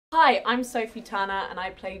Hi, I'm Sophie Turner and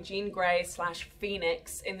I play Jean Grey /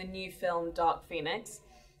 Phoenix in the new film Dark Phoenix.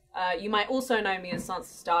 You might also know me as Sansa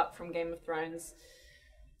Stark from Game of Thrones.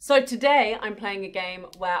 So today I'm playing a game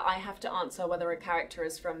where I have to answer whether a character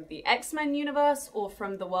is from the X-Men universe or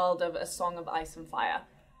from the world of A Song of Ice and Fire.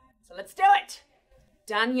 So let's do it!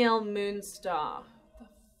 Danielle Moonstar.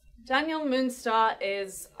 Danielle Moonstar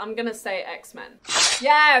is, I'm gonna say X-Men.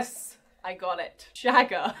 Yes! I got it.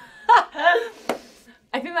 Shagger.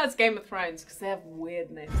 I think that's Game of Thrones because they have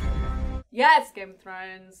weird names. Yes, Game of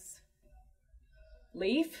Thrones.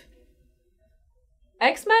 Leaf?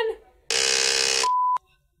 X-Men?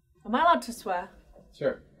 Am I allowed to swear?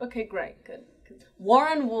 Sure. Okay, great, good.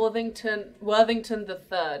 Warren Worthington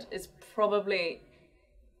III is probably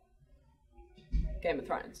Game of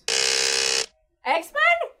Thrones.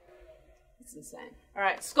 X-Men? It's insane. All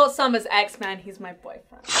right, Scott Summers, X-Men, he's my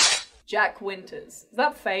boyfriend. Jack Winters. Is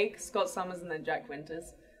that fake? Scott Summers and then Jack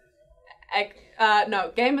Winters.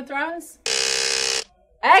 No, Game of Thrones?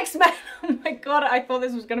 X-Men! Oh my god, I thought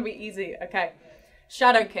this was gonna be easy. Okay.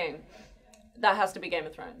 Shadow King. That has to be Game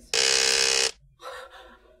of Thrones.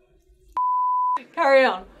 Carry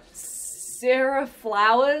on. Sarah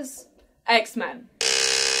Flowers? X-Men.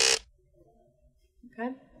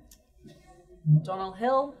 Okay. Donald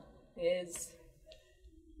Hill is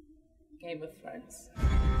Game of Thrones.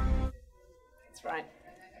 That's right.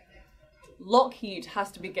 Lockheed has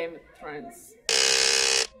to be Game of Thrones.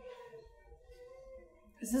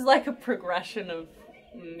 This is like a progression of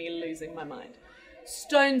me losing my mind.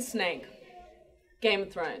 Stone Snake, Game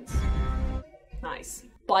of Thrones. Nice.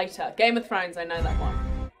 Biter, Game of Thrones, I know that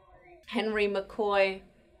one. Henry McCoy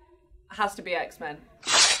has to be X-Men.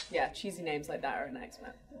 Yeah, cheesy names like that are in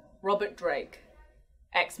X-Men. Robert Drake,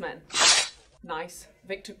 X-Men. Nice.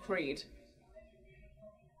 Victor Creed.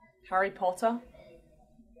 Harry Potter?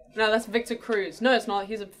 No, that's Victor Cruz. No, it's not.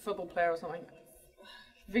 He's a football player or something.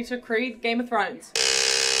 Victor Creed, Game of Thrones.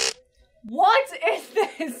 What is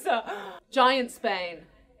this? Giant Spain.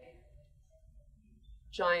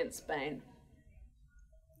 Giant Spain.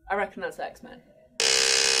 I reckon that's X-Men.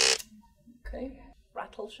 Okay.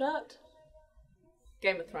 Rattleshirt.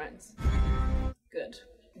 Game of Thrones. Good.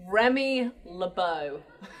 Remy LeBeau.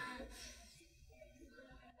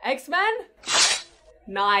 X-Men?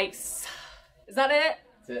 Nice. Is that it?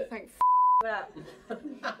 That's it. Thank that.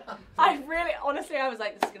 I really, honestly, I was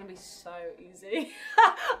like, this is gonna be so easy.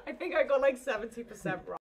 I think I got like 70%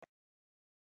 wrong.